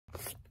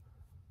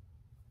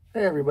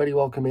Hey everybody,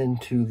 welcome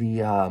into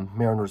the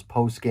Mariners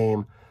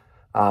post-game.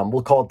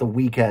 We'll call it the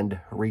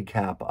weekend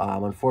recap.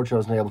 Unfortunately, I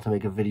wasn't able to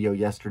make a video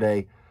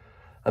yesterday.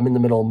 I'm in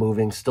the middle of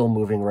moving, still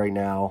moving right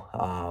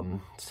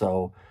now.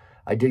 So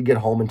I did get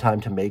home in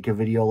time to make a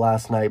video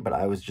last night, but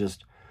I was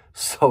just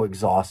so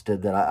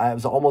exhausted that I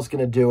was almost going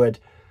to do it,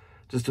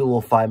 just do a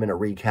little 5-minute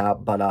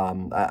recap, but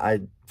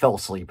I fell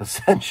asleep,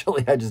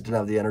 essentially. I just didn't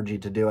have the energy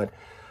to do it.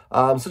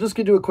 So just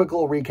going to do a quick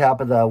little recap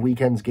of the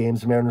weekend's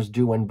games. The Mariners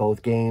do win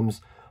both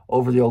games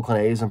over the Oakland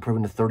A's,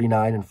 improving to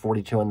 39 and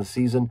 42 on the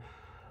season.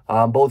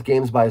 Both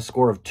games by a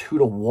score of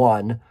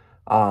 2-1.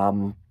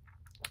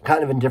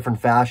 Kind of in different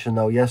fashion,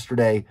 though.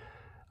 Yesterday,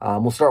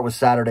 we'll start with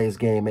Saturday's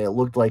game. It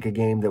looked like a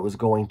game that was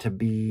going to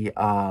be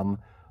kind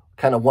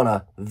of one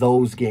of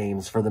those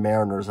games for the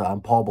Mariners.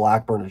 Paul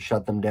Blackburn had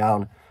shut them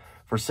down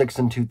for 6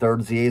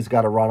 2/3. The A's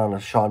got a run on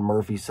a Sean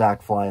Murphy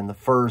sac fly in the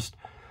first.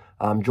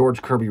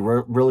 George Kirby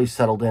really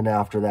settled in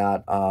after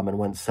that and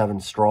went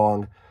 7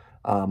 strong.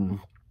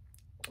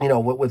 You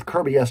know, with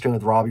Kirby yesterday,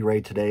 with Robbie Ray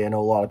today, I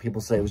know a lot of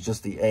people say it was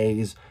just the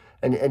A's.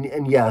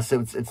 And yes,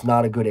 it's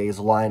not a good A's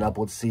lineup.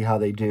 Let's see how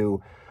they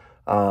do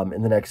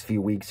in the next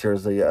few weeks here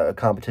as the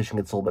competition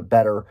gets a little bit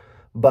better.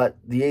 But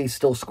the A's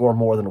still score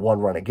more than 1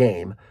 run a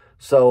game.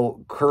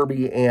 So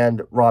Kirby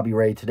and Robbie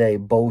Ray today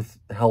both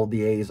held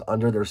the A's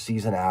under their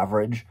season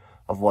average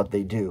of what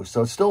they do.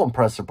 So it's still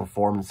impressive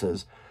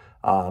performances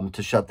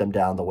to shut them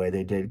down the way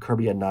they did.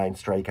 Kirby had 9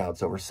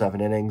 strikeouts over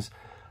 7 innings.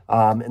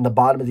 In the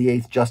bottom of the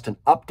 8th, Justin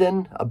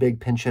Upton, a big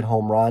pinch hit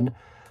home run.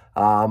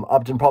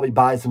 Upton probably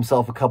buys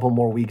himself a couple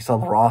more weeks on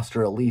the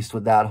roster, at least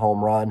with that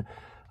home run.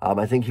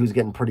 I think he was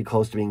getting pretty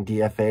close to being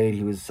DFA'd.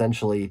 He was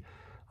essentially,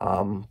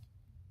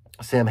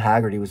 Sam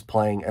Haggerty was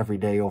playing every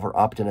day over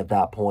Upton at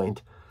that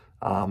point.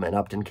 And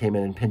Upton came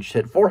in and pinch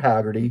hit for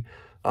Haggerty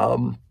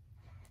and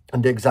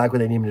did exactly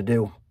what they needed him to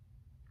do.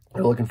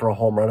 They're looking for a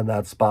home run in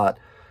that spot,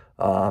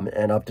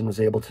 and Upton was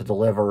able to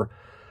deliver.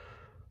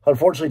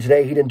 Unfortunately,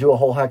 today, he didn't do a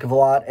whole heck of a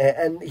lot,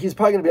 and he's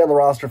probably going to be on the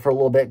roster for a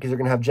little bit because you're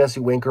going to have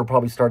Jesse Winker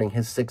probably starting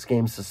his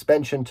 6-game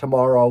suspension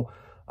tomorrow.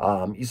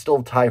 You still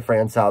have Ty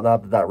France out,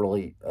 not that that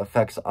really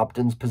affects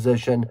Upton's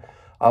position.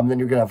 Then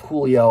you're going to have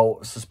Julio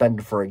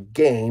suspended for a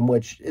game,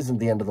 which isn't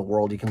the end of the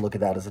world. You can look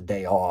at that as a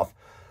day off.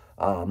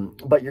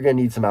 But you're going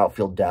to need some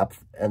outfield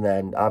depth. And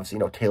then, obviously, you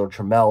know, Taylor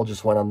Trammell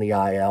just went on the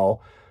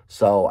IL.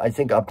 So I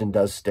think Upton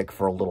does stick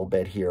for a little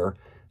bit here.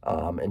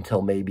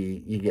 Until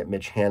maybe you get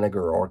Mitch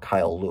Haniger or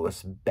Kyle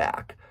Lewis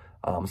back.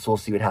 So we'll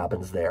see what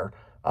happens there.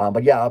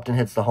 But yeah, Upton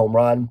hits the home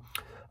run.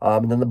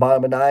 And then the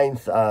bottom of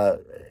 9th,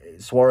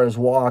 Suarez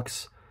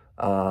walks.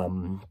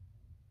 Carlos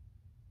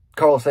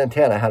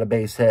Santana had a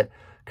base hit.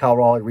 Kyle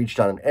Raleigh reached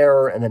on an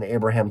error. And then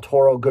Abraham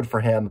Toro, good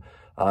for him,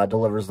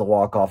 delivers the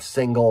walk-off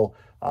single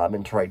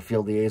into right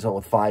field. The A's went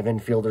with 5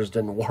 infielders,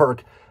 didn't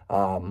work.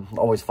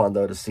 Always fun,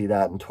 though, to see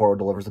that, and Toro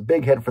delivers a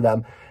big hit for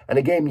them. And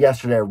a game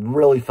yesterday I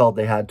really felt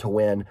they had to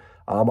win,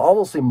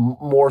 almost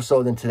more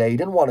so than today. You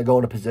didn't want to go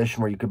in a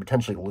position where you could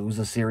potentially lose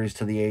a series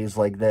to the A's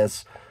like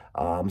this.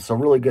 So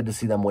really good to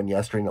see them win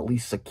yesterday and at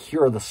least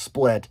secure the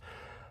split.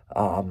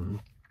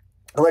 And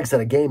like I said,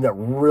 a game that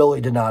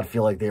really did not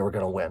feel like they were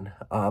going to win.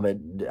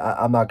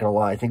 I'm not going to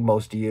lie. I think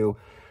most of you,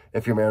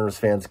 if you're Mariners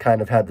fans,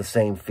 kind of had the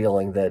same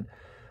feeling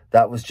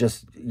that was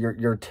just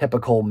your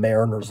typical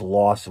Mariners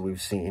loss that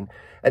we've seen.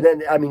 And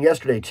then, I mean,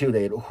 yesterday, too,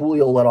 they had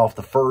Julio let off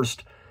the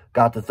first,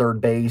 got to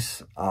third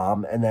base,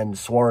 and then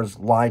Suarez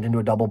lined into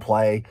a double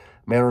play.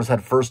 Mariners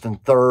had first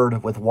and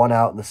third with 1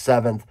 out in the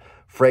 7th.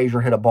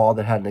 Frazier hit a ball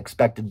that had an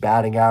expected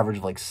batting average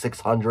of like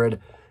 600,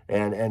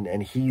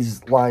 and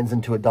he's lines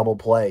into a double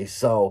play.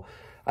 So,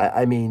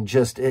 I mean,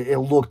 just it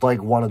looked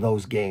like one of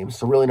those games.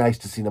 So really nice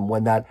to see them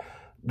win that.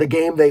 The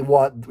game they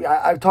won,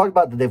 I've talked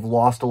about that they've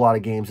lost a lot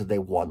of games that they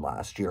won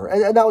last year.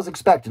 And that was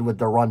expected with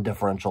their run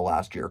differential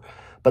last year.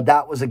 But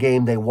that was a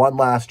game they won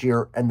last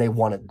year, and they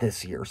won it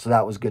this year. So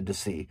that was good to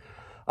see.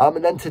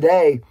 And then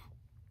today,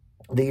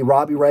 the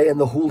Robbie Ray and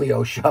the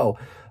Julio show.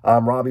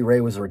 Robbie Ray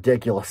was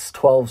ridiculous.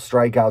 12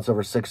 strikeouts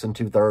over 6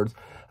 2/3.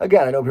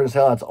 Again, I know people say,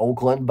 oh, that's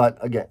Oakland. But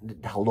again,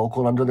 held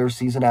Oakland under their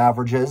season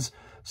averages.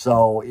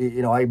 So,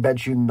 you know, I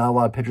bet you not a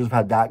lot of pitchers have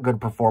had that good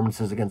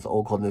performances against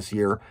Oakland this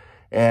year.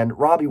 And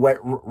Robbie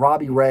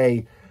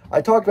Ray,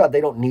 I talked about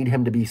they don't need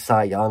him to be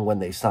Cy Young when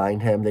they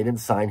signed him. They didn't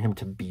sign him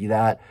to be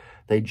that.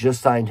 They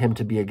just signed him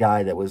to be a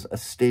guy that was a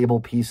stable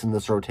piece in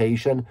this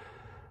rotation.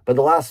 But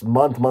the last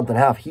month and a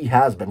half, he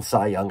has been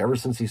Cy Young ever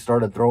since he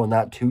started throwing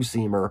that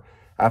 2-seamer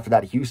after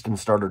that Houston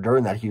start, or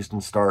during that Houston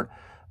start.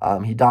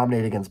 He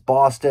dominated against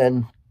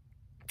Boston,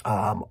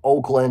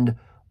 Oakland,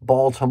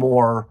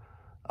 Baltimore,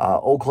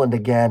 Oakland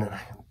again.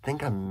 I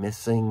think I'm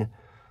missing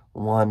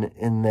one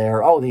in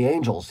there. Oh, the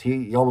Angels.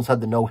 He almost had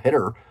the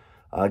no-hitter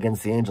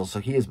against the Angels, so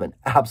he has been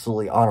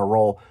absolutely on a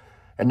roll.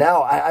 And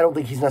now I don't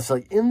think he's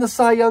necessarily in the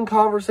Cy Young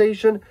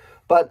conversation,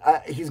 but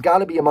he's got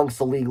to be amongst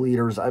the league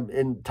leaders. I'm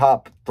in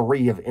top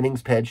 3 of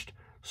innings pitched,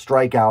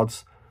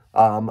 strikeouts.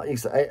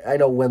 I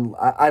know when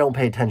I don't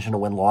pay attention to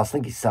win-loss. I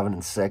think he's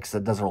 7-6.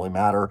 That doesn't really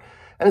matter.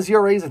 And his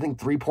ERA is, I think,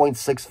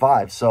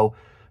 3.65. So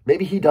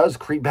maybe he does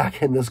creep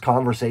back in this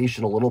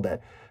conversation a little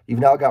bit. You've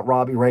now got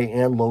Robbie Ray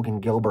and Logan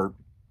Gilbert,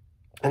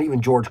 and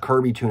even George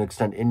Kirby to an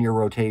extent in your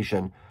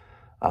rotation,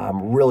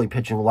 really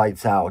pitching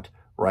lights out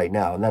right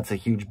now, and that's a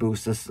huge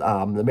boost.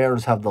 The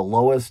Mariners have the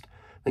lowest,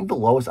 I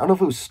don't know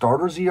if it was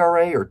starters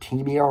ERA or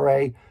team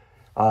ERA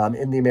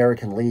in the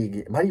American League.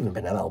 It might have even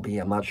been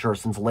MLB, I'm not sure,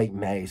 since late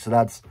May, so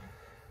that's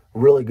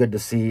really good to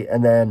see.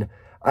 And then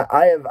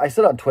I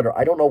said on Twitter,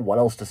 I don't know what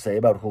else to say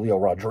about Julio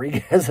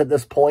Rodriguez at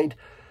this point.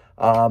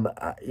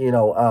 The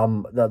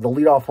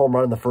leadoff home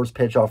run in the first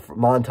pitch off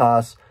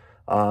Montas,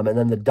 and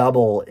then the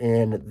double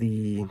in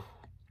the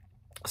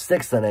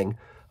 6th inning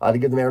to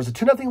give the Mariners a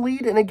 2-0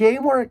 lead in a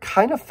game where it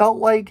kind of felt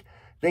like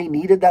they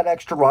needed that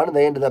extra run, and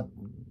they ended up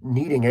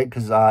needing it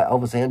because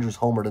Elvis Andrus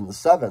homered in the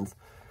 7th.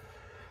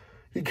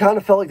 He kind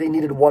of felt like they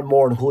needed one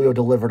more, and Julio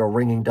delivered a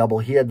ringing double.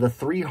 He had the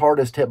 3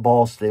 hardest hit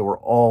balls. They were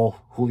all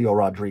Julio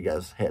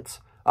Rodriguez hits,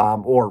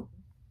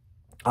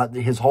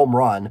 his home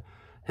run,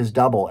 his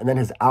double, and then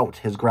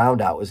his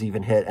ground out was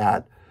even hit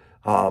at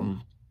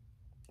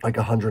like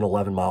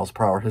 111 miles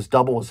per hour. His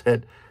double was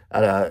hit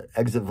at an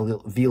exit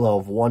velo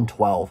of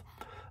 112.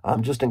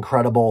 Just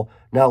incredible.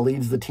 Now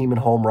leads the team in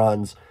home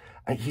runs.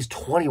 He's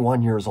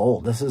 21 years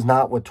old. This is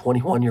not what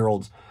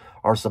 21-year-olds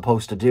are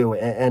supposed to do.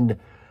 And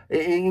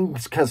you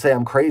can say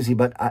I'm crazy,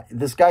 but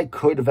this guy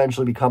could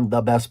eventually become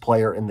the best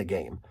player in the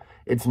game.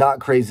 It's not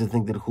crazy to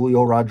think that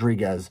Julio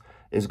Rodriguez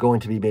is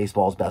going to be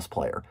baseball's best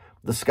player.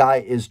 The sky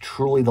is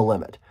truly the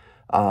limit.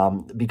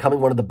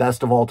 Becoming one of the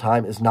best of all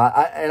time is not,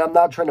 and I'm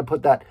not trying to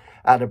put that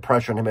added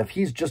pressure on him. If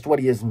he's just what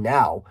he is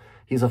now,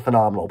 he's a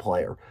phenomenal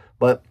player.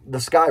 But the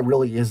sky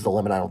really is the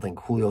limit. I don't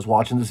think Julio's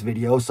watching this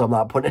video, so I'm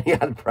not putting any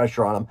added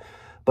pressure on him.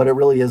 But it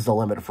really is the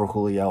limit for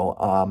Julio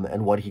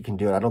and what he can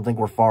do. And I don't think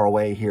we're far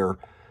away here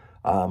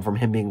from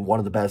him being one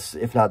of the best,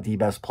 if not the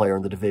best player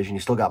in the division. You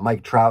still got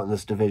Mike Trout in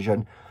this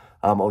division,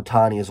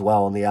 Ohtani as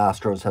well, and the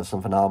Astros have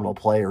some phenomenal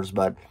players.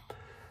 But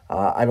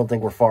I don't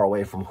think we're far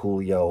away from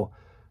Julio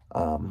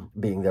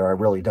being there. I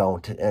really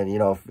don't. And, you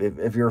know,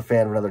 if you're a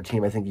fan of another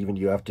team, I think even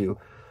you have to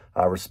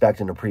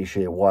respect and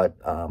appreciate what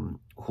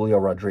Julio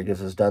Rodriguez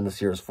has done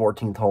this year. His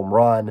 14th home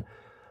run.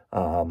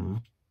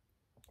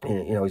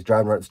 You know, he's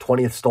driving around his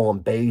 20th stolen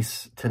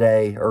base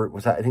today, or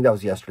was that, I think that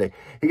was yesterday.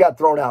 He got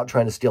thrown out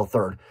trying to steal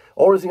third.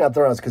 Only reason he got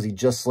thrown out is because he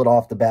just slid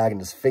off the bag and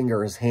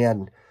his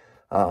hand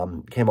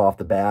came off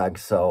the bag.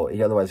 So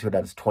otherwise he would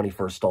have his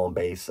 21st stolen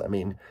base. I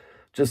mean,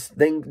 just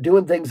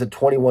doing things that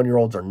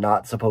 21-year-olds are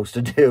not supposed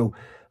to do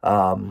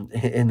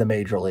in the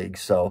major leagues.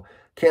 So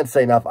can't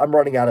say enough. I'm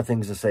running out of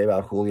things to say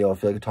about Julio. I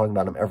feel like I'm talking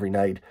about him every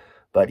night,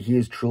 but he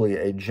is truly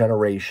a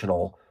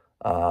generational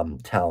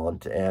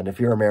talent. And if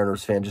you're a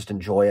Mariners fan, just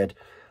enjoy it.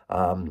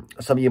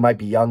 Some of you might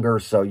be younger,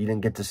 so you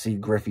didn't get to see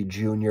Griffey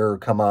Jr.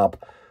 come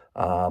up.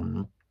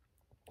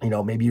 You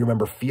know, maybe you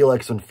remember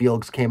Felix when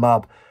Felix came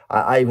up.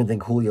 I even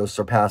think Julio's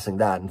surpassing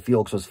that, and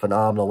Felix was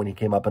phenomenal when he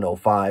came up in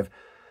 05.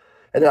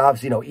 And then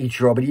obviously, you know,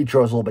 Ichiro, but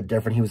Ichiro's a little bit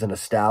different. He was an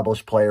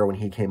established player when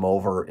he came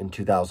over in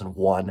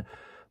 2001.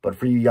 But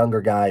for you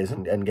younger guys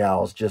and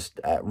gals, just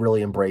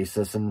really embrace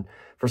this. And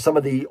for some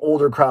of the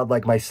older crowd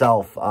like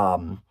myself,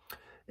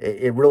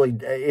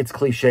 it's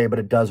cliche, but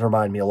it does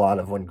remind me a lot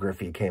of when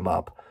Griffey came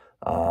up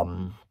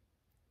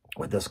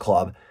with this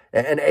club.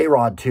 And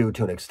A-Rod, too,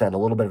 to an extent. A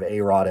little bit of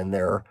A-Rod in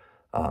there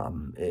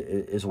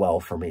as well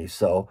for me.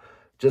 So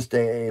just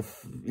a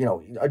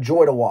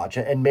joy to watch.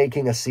 And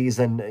making a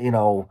season, you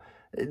know,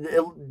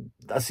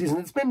 a season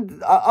that's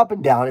been up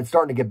and down. It's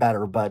starting to get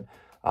better, but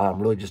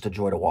really just a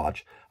joy to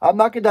watch. I'm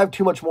not going to dive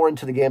too much more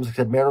into the games. Like I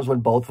said, Mariners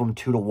win both of them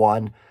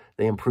 2-1.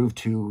 They improved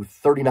to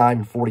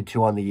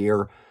 39-42 on the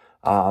year.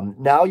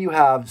 Now you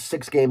have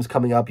 6 games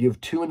coming up. You have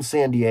 2 in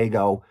San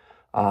Diego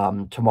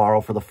tomorrow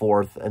for the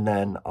 4th, and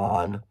then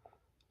on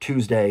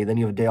Tuesday, then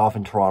you have a day off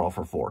in Toronto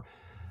for 4.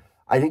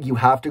 I think you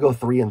have to go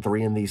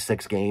 3-3 in these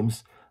 6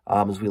 games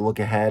as we look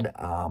ahead.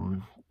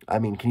 I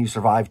mean, can you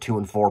survive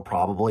 2-4?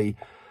 Probably.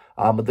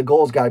 But the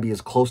goal has got to be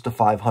as close to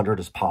 500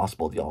 as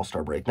possible at the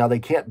All-Star break. Now, they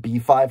can't be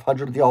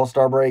 500 at the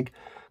All-Star break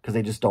because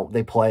they just don't.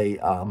 They play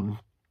an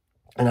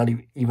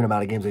uneven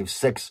amount of games. They have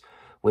 6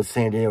 with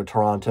San Diego,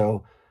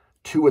 Toronto,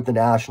 2 with the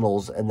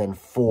Nationals, and then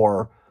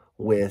 4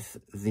 with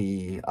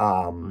the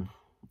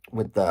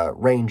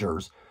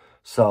Rangers.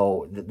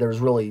 So there's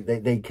really,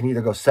 they can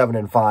either go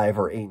 7-5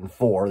 or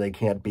 8-4. They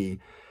can't be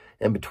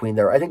in between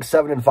there. I think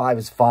 7-5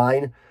 is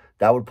fine.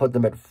 That would put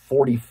them at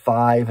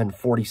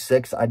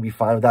 45-46. I'd be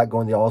fine with that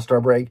going the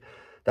All-Star break.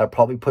 That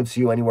probably puts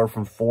you anywhere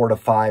from 4 to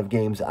 5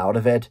 games out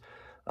of it.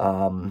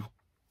 And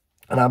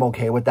I'm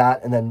okay with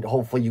that. And then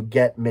hopefully you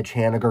get Mitch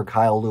Haniger,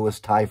 Kyle Lewis,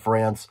 Ty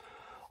France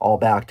all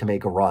back to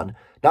make a run.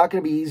 Not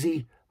going to be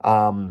easy.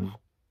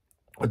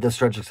 With this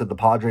stretch, like I said, the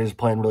Padres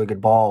playing really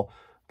good ball.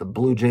 The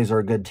Blue Jays are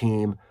a good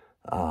team.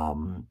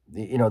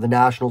 You know, the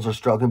Nationals are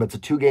struggling, but it's a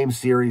 2-game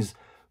series.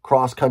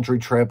 Cross-country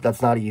trip,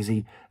 that's not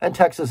easy. And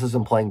Texas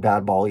isn't playing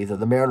bad ball either.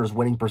 The Mariners,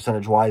 winning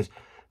percentage-wise,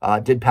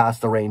 did pass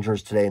the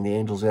Rangers today and the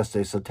Angels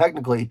yesterday. So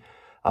technically,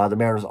 the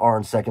Mariners are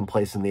in second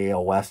place in the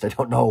AL West. I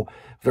don't know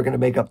if they're going to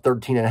make up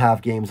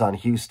 13.5 games on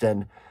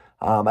Houston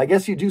I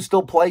guess you do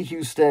still play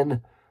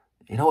Houston.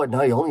 You know what?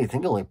 No, you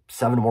think only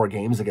 7 more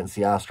games against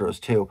the Astros,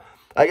 too.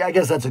 I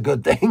guess that's a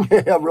good thing.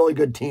 A really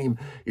good team.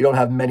 You don't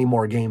have many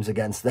more games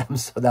against them,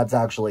 so that's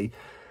actually,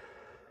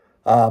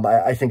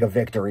 I think, a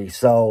victory.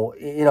 So,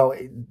 you know,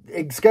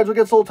 schedule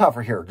gets a little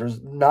tougher here.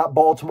 There's not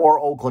Baltimore,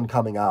 Oakland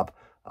coming up.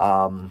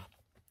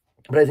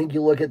 But I think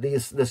you look at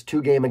this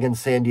 2-game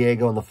against San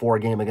Diego and the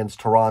 4-game against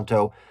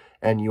Toronto,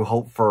 and you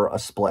hope for a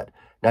split.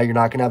 Now, you're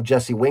not going to have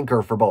Jesse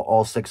Winker for about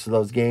all 6 of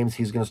those games.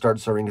 He's going to start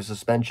serving a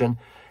suspension.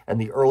 And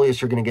the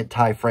earliest you're going to get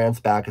Ty France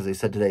back, as they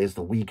said today, is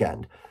the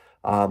weekend.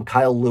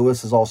 Kyle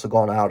Lewis has also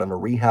gone out on a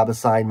rehab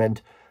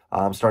assignment.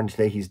 Starting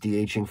today, he's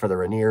DHing for the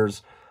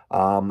Rainiers.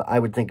 I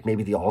would think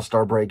maybe the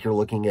All-Star break you're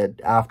looking at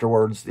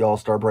afterwards, the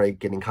All-Star break,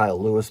 getting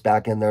Kyle Lewis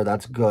back in there,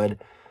 that's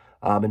good.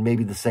 And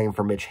maybe the same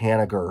for Mitch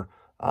Haniger.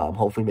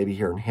 Hopefully maybe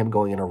hearing him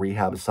going in a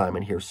rehab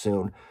assignment here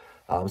soon.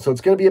 So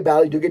it's going to be a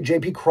battle. You do get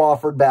J.P.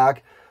 Crawford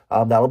back.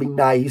 That'll be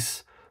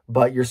nice,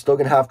 but you're still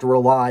going to have to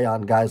rely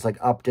on guys like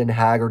Upton,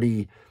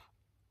 Haggerty,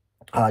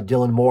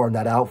 Dylan Moore in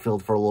that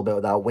outfield for a little bit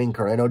without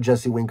Winker. I know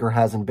Jesse Winker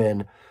hasn't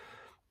been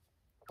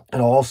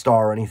an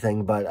all-star or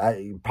anything, but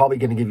probably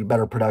going to give you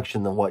better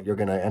production than what you're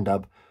going to end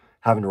up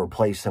having to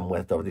replace him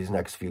with over these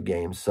next few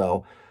games.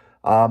 So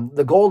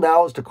the goal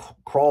now is to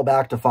crawl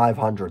back to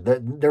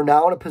 500. They're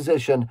now in a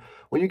position,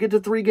 when you get to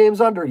 3 games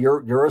under,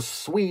 you're a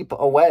sweep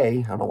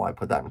away. I don't know why I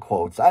put that in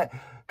quotes.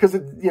 Because,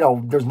 you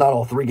know, there's not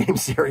all 3-game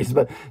series,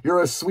 but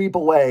you're a sweep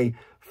away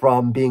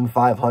from being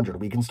 500.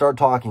 We can start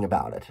talking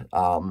about it.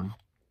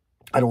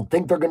 I don't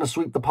think they're going to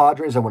sweep the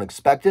Padres. I wouldn't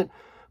expect it.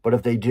 But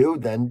if they do,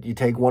 then you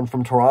take one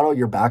from Toronto,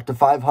 you're back to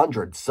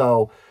 500.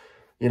 So,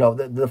 you know,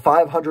 the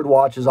 500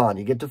 watch is on.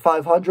 You get to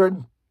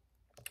 500,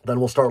 then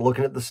we'll start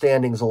looking at the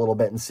standings a little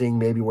bit and seeing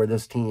maybe where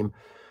this team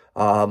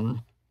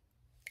can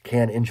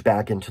inch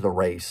back into the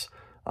race.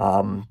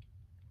 You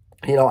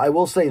know, I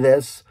will say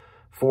this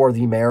for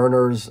the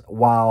Mariners,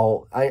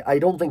 while I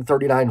don't think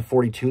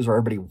 39-42 is where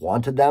everybody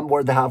wanted them,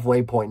 we're at the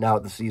halfway point now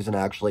at the season,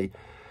 actually,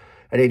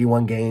 at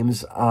 81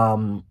 games.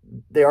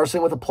 They are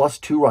sitting with a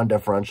 +2 run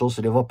differential,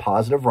 so they have a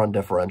positive run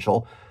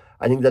differential.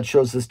 I think that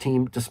shows this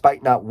team,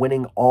 despite not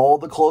winning all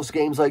the close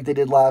games like they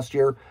did last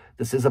year,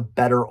 this is a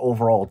better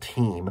overall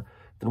team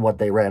than what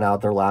they ran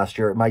out there last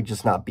year. It might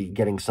just not be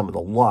getting some of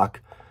the luck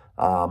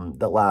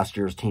that last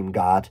year's team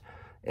got.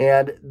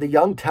 And the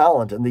young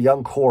talent and the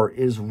young core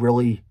is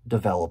really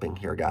developing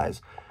here,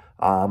 guys.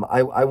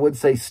 I would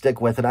say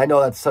stick with it. I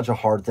know that's such a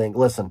hard thing.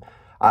 Listen,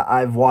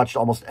 I've watched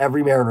almost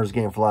every Mariners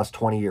game for the last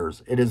 20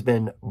 years. It has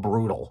been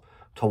brutal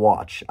to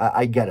watch.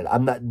 I get it.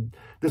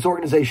 This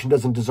organization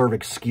doesn't deserve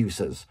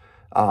excuses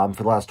for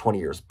the last 20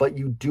 years. But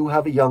you do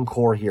have a young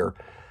core here.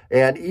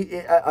 And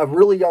a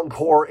really young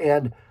core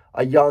and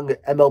a young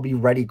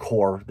MLB-ready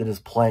core that is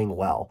playing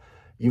well.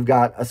 You've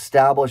got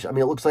established, I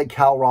mean, it looks like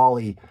Cal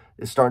Raleigh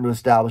is starting to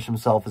establish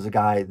himself as a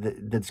guy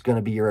that's going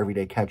to be your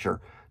everyday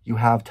catcher. You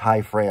have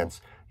Ty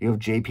France. You have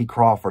J.P.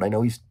 Crawford. I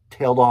know he's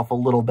tailed off a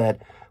little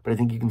bit, but I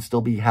think you can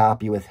still be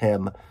happy with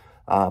him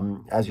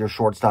as your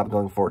shortstop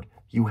going forward.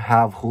 You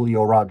have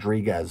Julio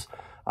Rodriguez,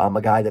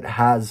 a guy that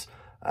has,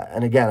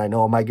 and again, I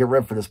know I might get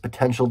ripped for this,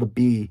 potential to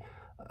be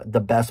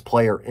the best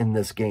player in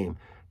this game.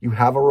 You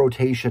have a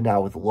rotation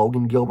now with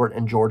Logan Gilbert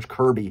and George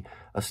Kirby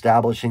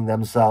establishing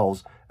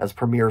themselves as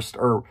premier,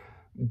 or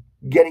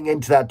getting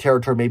into that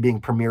territory, maybe being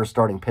premier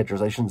starting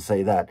pitchers. I shouldn't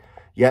say that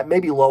yet.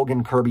 Maybe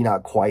Logan, Kirby,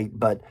 not quite,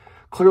 but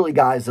clearly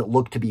guys that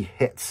look to be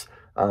hits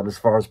as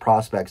far as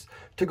prospects,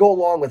 to go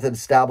along with an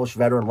established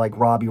veteran like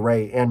Robbie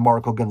Ray and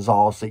Marco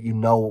Gonzalez, that you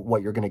know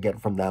what you're going to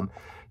get from them.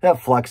 You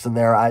have Flex in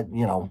there.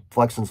 You know,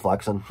 flexing's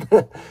flexing.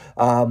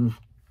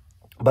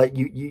 But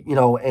you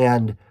know,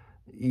 and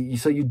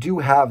so you do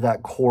have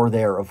that core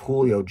there of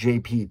Julio,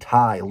 JP,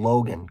 Ty,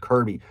 Logan,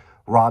 Kirby.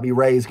 Robbie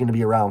Ray is going to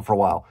be around for a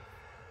while.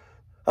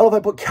 I don't know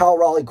if I put Cal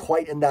Raleigh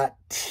quite in that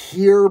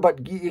tier,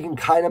 but you can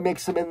kind of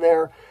mix him in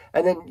there.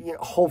 And then, you know,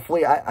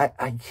 hopefully,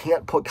 I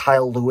can't put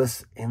Kyle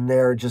Lewis in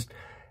there. Just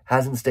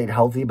hasn't stayed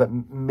healthy, but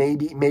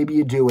maybe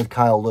you do with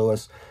Kyle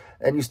Lewis.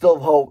 And you still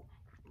have hope,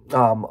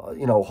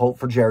 you know, hope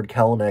for Jared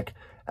Kelenic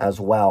as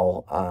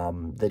well,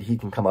 that he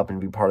can come up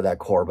and be part of that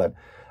core. But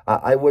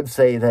I would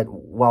say that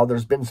while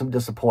there's been some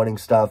disappointing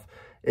stuff,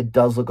 it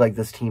does look like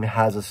this team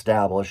has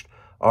established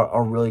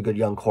a really good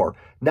young core.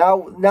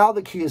 Now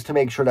the key is to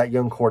make sure that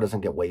young core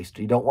doesn't get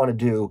wasted. You don't want to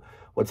do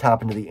what's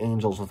happened to the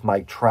Angels with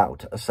Mike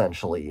Trout,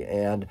 essentially,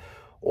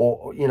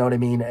 or you know what I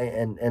mean,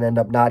 and end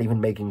up not even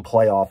making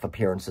playoff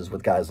appearances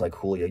with guys like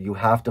Julio. You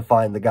have to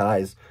find the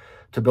guys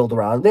to build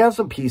around. They have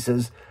some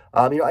pieces.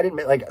 You know, I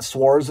didn't like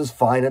Suarez is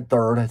fine at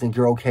third. I think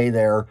you're okay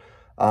there.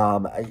 You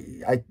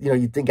know,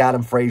 you'd think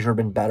Adam Frazier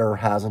been better,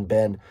 hasn't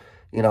been.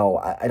 You know,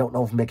 I don't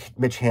know if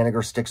Mitch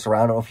Haniger sticks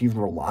around. I don't know if you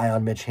even rely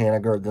on Mitch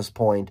Haniger at this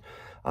point.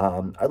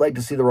 I'd like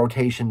to see the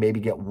rotation maybe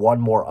get one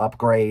more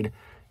upgrade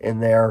in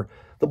there.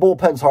 The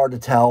bullpen's hard to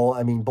tell.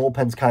 I mean,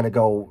 bullpens kind of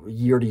go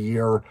year to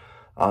year.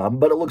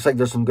 But it looks like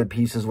there's some good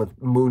pieces with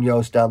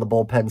Munoz down the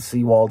bullpen.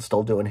 Sewald's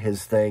still doing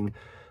his thing.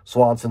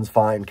 Swanson's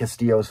fine.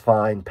 Castillo's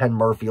fine. Penn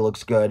Murphy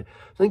looks good.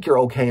 I think you're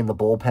okay in the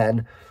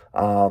bullpen.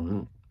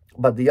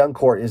 But the young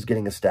core is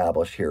getting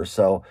established here.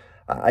 So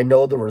I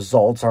know the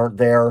results aren't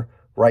there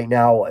right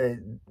now,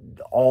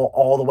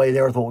 all the way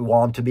there with what we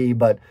want them to be,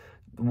 but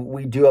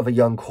we do have a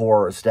young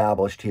core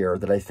established here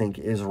that I think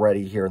is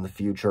ready here in the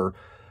future.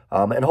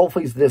 And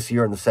hopefully this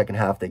year in the second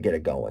half they get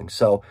it going.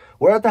 So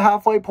we're at the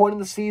halfway point in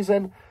the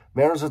season.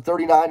 Mariners are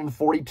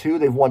 39-42.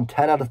 They've won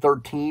 10 out of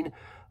 13.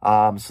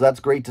 So that's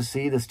great to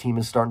see. This team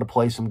is starting to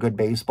play some good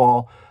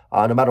baseball.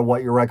 No matter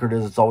what your record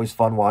is, it's always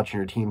fun watching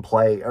your team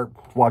play or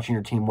watching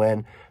your team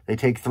win. They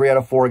take 3 out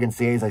of 4 against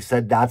the A's. I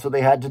said that's what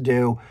they had to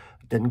do.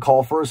 Didn't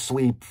call for a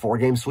sweep.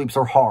 4-game sweeps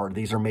are hard.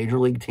 These are major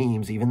league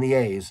teams, even the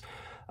A's.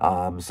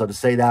 So to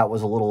say that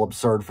was a little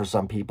absurd for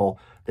some people.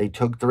 They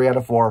took 3 out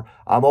of 4.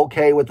 I'm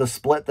okay with the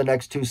split the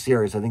next 2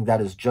 series. I think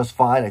that is just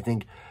fine. I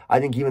think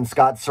even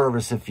Scott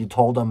Service, if you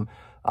told him,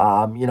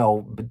 you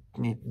know,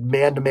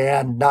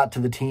 man-to-man, not to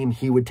the team,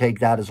 he would take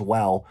that as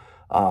well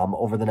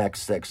over the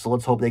next 6. So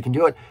let's hope they can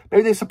do it.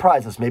 Maybe they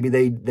surprise us. Maybe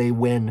they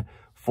win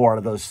 4 out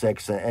of those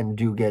 6 and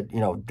do get, you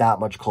know, that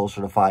much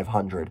closer to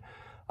 500.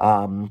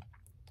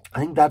 I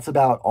think that's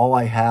about all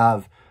I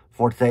have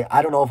for today.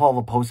 I don't know if I'll have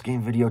a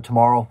post-game video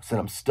tomorrow, since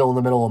I'm still in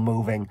the middle of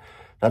moving.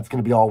 That's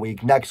going to be all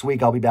week. Next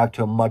week, I'll be back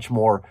to a much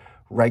more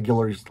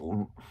regularly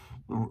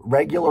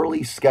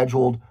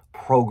scheduled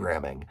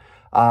programming.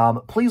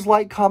 Please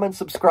like, comment,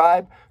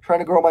 subscribe. Trying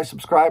to grow my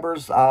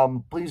subscribers.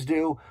 Please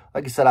do.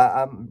 Like I said,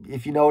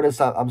 if you notice,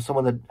 I'm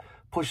someone that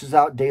pushes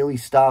out daily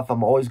stuff.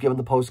 I'm always giving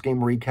the post-game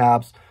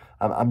recaps.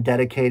 I'm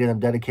dedicated. I'm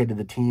dedicated to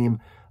the team.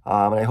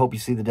 And I hope you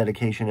see the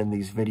dedication in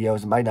these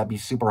videos. It might not be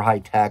super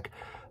high-tech,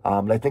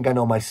 but I think I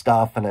know my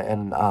stuff.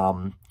 And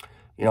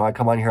you know, I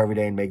come on here every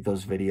day and make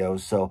those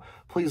videos. So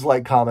please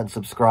like, comment,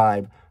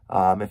 subscribe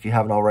if you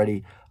haven't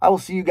already. I will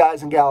see you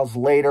guys and gals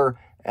later.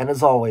 And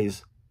as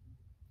always,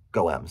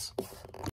 go M's.